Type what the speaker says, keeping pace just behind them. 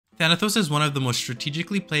Thanatos is one of the most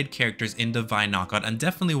strategically played characters in Divine Knockout and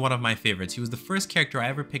definitely one of my favorites. He was the first character I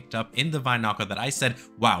ever picked up in Divine Knockout that I said,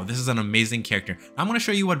 wow, this is an amazing character. I'm going to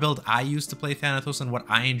show you what build I use to play Thanatos and what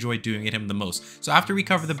I enjoy doing at him the most. So after we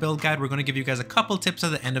cover the build guide, we're going to give you guys a couple tips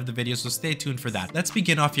at the end of the video, so stay tuned for that. Let's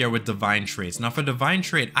begin off here with Divine Traits. Now for Divine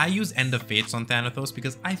Trait, I use End of Fates on Thanatos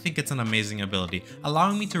because I think it's an amazing ability,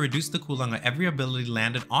 allowing me to reduce the cooldown of every ability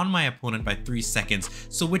landed on my opponent by 3 seconds.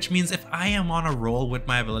 So which means if I am on a roll with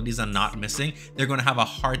my abilities and not missing, they're going to have a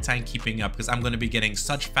hard time keeping up because I'm going to be getting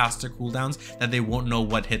such faster cooldowns that they won't know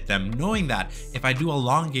what hit them. Knowing that if I do a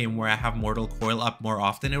long game where I have Mortal Coil up more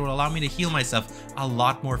often, it will allow me to heal myself a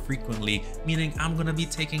lot more frequently, meaning I'm going to be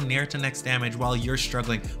taking near to next damage while you're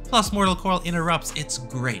struggling. Plus Mortal Coil interrupts, it's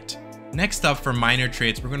great. Next up for minor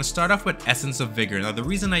traits, we're going to start off with Essence of Vigor. Now the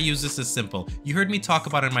reason I use this is simple. You heard me talk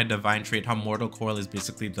about in my Divine Trait how Mortal Coil is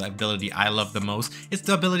basically the ability I love the most. It's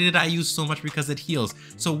the ability that I use so much because it heals.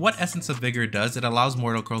 So what Essence of Vigor does, it allows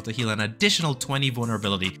Mortal Coil to heal an additional 20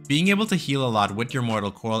 vulnerability. Being able to heal a lot with your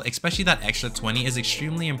Mortal Coil, especially that extra 20, is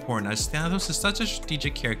extremely important as Thanatos is such a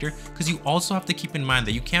strategic character because you also have to keep in mind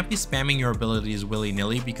that you can't be spamming your abilities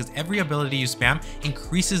willy-nilly because every ability you spam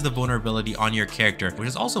increases the vulnerability on your character, which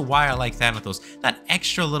is also why I like Thanatos, that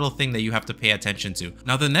extra little thing that you have to pay attention to.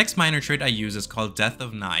 Now the next minor trait I use is called Death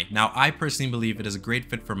of Nigh. Now I personally believe it is a great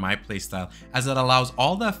fit for my playstyle as it allows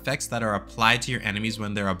all the effects that are applied to your enemies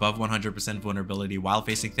when they're above 100% vulnerability while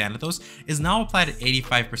facing Thanatos is now applied at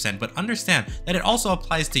 85%, but understand that it also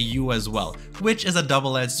applies to you as well, which is a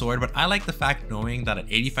double-edged sword, but I like the fact knowing that at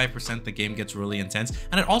 85% the game gets really intense,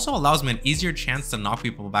 and it also allows me an easier chance to knock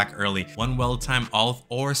people back early. One well-timed ult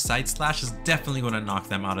or side slash is definitely going to knock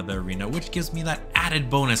them out of the arena, which gives me that added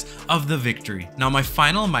bonus of the victory. Now my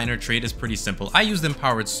final minor trait is pretty simple. I use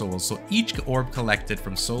Empowered Souls, so each orb collected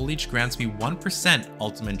from Soul Leech grants me 1%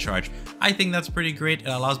 ultimate charge. I think that's pretty great. It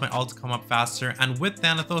allows my ult to come up faster, and with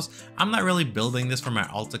Thanatos, I'm not really building this for my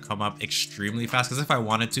ult to come up extremely fast because if I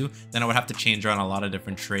wanted to, then I would have to change around a lot of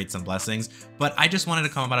different traits and blessings, but I just wanted to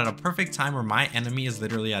come up at a perfect time where my enemy is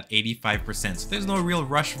literally at 85%, so there's no real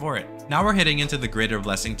rush for it. Now we're heading into the Greater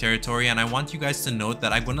Blessing territory, and I want you guys to note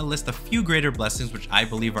that I'm going to list a few greater blessings which I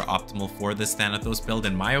believe are optimal for this Thanatos build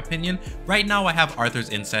in my opinion. Right now I have Arthur's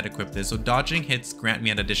Insight equipped, so dodging hits grant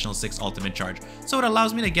me an additional 6 ultimate charge, so it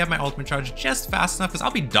allows me to get my ultimate charge just fast enough because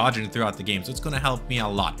I'll be dodging throughout the game, so it's going to help me a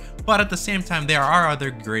lot. But at the same time, there are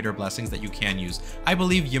other greater blessings that you can use. I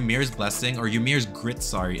believe Ymir's blessing, or Ymir's Grit,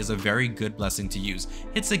 sorry, is a very good blessing to use.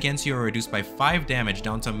 Hits against you are reduced by 5 damage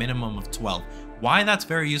down to a minimum of 12. Why that's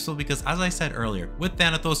very useful? Because as I said earlier, with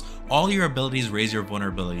Thanatos, all your abilities raise your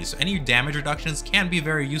vulnerability, so any damage reductions can be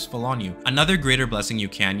very useful on you. Another greater blessing you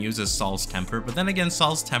can use is Saul's Temper, but then again,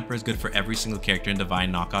 Saul's Temper is good for every single character in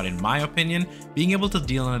Divine Knockout in my opinion, being able to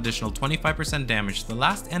deal an additional 25% damage to the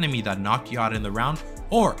last enemy that knocked you out in the round,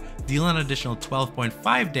 or deal an additional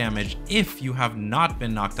 12.5 damage if you have not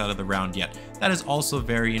been knocked out of the round yet. That is also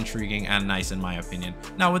very intriguing and nice in my opinion.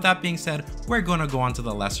 Now with that being said, we're going to go on to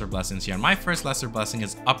the lesser blessings here. My first lesser blessing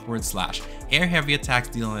is Upward Slash. Air heavy attacks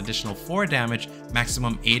deal an additional 4 damage,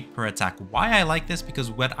 maximum 8 per attack. Why I like this?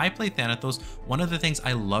 Because when I play Thanatos, one of the things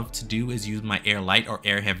I love to do is use my air light or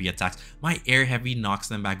air heavy attacks. My air heavy knocks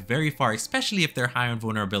them back very far, especially if they're high on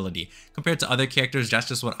vulnerability. Compared to other characters, that's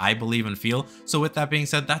just what I believe and feel. So with that being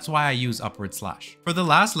said, that's why I use Upward Slash. For the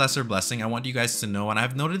last lesser blessing, I want you guys to know, and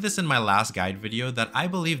I've noted this in my last guide video, that I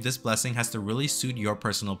believe this blessing has to really suit your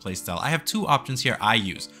personal playstyle. I have 2 options here I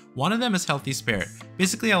use. One of them is Healthy Spirit,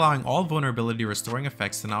 basically allowing all vulnerability restoring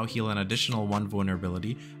effects to now heal an additional 1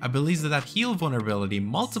 vulnerability. Abilities that heal vulnerability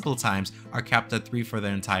multiple times are capped at 3 for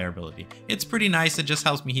their entire ability. It's pretty nice, it just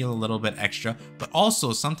helps me heal a little bit extra, but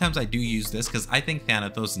also sometimes I do use this because I think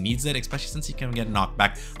Thanatos needs it, especially since he can get knocked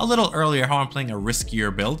back a little earlier how I'm playing a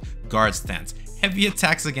riskier build, Guard Stance. Heavy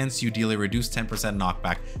attacks against you deal a reduced 10%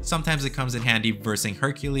 knockback. Sometimes it comes in handy versing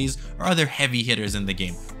Hercules or other heavy hitters in the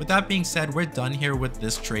game. With that being said, we're done here with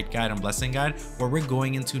this trait guide and blessing guide. What we're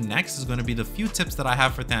going into next is going to be the few tips that I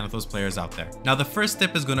have for Thanatos players out there. Now the first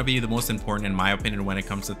tip is going to be the most important in my opinion when it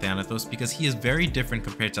comes to Thanatos because he is very different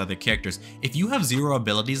compared to other characters. If you have 0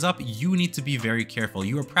 abilities up, you need to be very careful.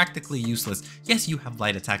 You are practically useless. Yes, you have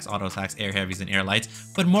light attacks, auto attacks, air heavies, and air lights,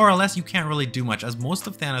 but more or less you can't really do much as most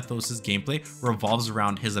of Thanatos' gameplay revolves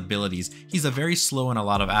around his abilities. He's a very slow in a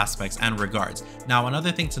lot of aspects and regards. Now another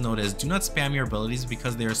thing to note is do not spam your abilities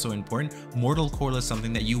because they are so important. Mortal Coil is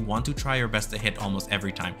something that you want to try your best to hit almost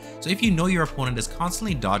every time. So if you know your opponent is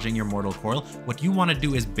constantly dodging your Mortal Coil, what you want to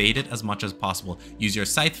do is bait it as much as possible. Use your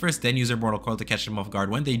Scythe first, then use your Mortal Coil to catch them off guard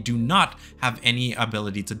when they do not have any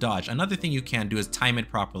ability to dodge. Another thing you can do is time it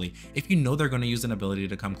properly. If you know they're going to use an ability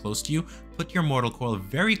to come close to you, put your mortal coil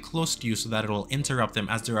very close to you so that it will interrupt them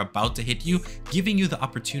as they're about to hit you, giving you the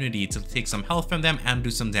opportunity to take some health from them and do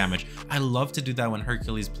some damage. I love to do that when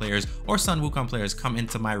Hercules players or Sun Wukong players come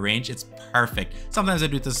into my range. It's perfect. Sometimes I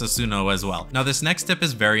do this to Suno as well. Now this next tip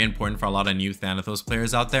is very important for a lot of new Thanatos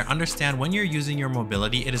players out there. Understand when you're using your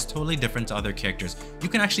mobility, it is totally different to other characters. You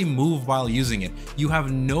can actually move while using it. You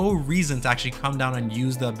have no reason to actually come down and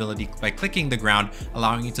use the ability by clicking the ground,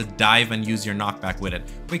 allowing you to dive and use your knockback with it,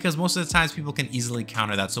 because most of the times people can easily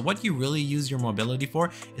counter that. So what you really use your mobility for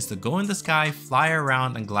is to go in the sky, fly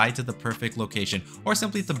around, and glide to the perfect location, or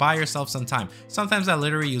simply to buy yourself some time. Sometimes I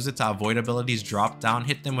literally use it to avoid abilities, drop down,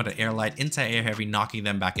 hit them with an air light into air heavy, knocking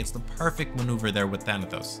them back. It's the perfect maneuver there with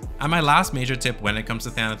Thanatos. And my last major tip when it comes to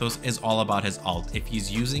Thanatos is all about his ult. If he's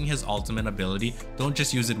using his ultimate ability, don't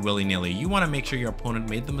just use it willy-nilly. You want to make sure your opponent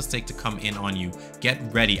made the mistake to come in on you. Get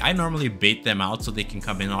ready. I normally bait them out so they can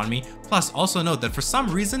come in on me. Plus, also note that for some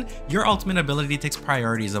reason, your ultimate ability takes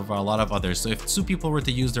priorities over a lot of others. So if two people were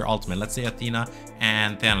to use their ultimate, let's say Athena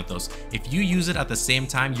and Thanatos, if you use it at the same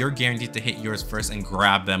time, you're guaranteed to hit yours first and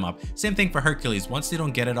grab them up. Same thing for Hercules. Once they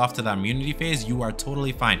don't get it off to that immunity phase, you are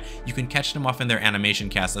totally fine. You can catch them off in their animation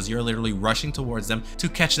cast as you're literally rushing towards them to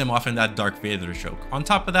catch them off in that Dark Vader choke. On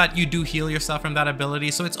top of that, you do heal yourself from that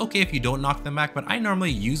ability, so it's okay if you don't knock them back, but I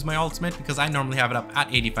normally use my ultimate because I normally have it up at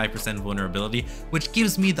 85% vulnerability, which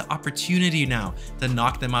gives me the opportunity now to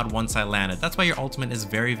knock them out once I land it. That's why your ultimate is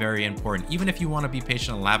very, very important. Even if you want to be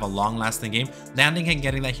patient and have a long-lasting game, landing and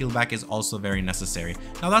getting that heal back is also very necessary.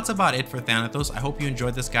 Now that's about it for Thanatos. I hope you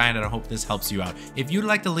enjoyed this guide and I hope this helps you out. If you'd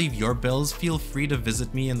like to leave your builds, feel free to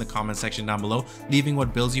visit me in the comment section down below, leaving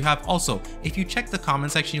what builds you have. Also, if you check the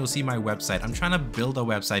comment section, you'll see my website. I'm trying to build a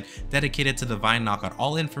website dedicated to Divine Knockout.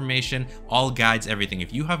 All information, all guides, everything.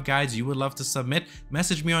 If you have guides you would love to submit,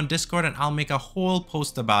 message me on Discord and I'll make a whole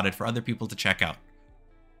post about it for other people to check out.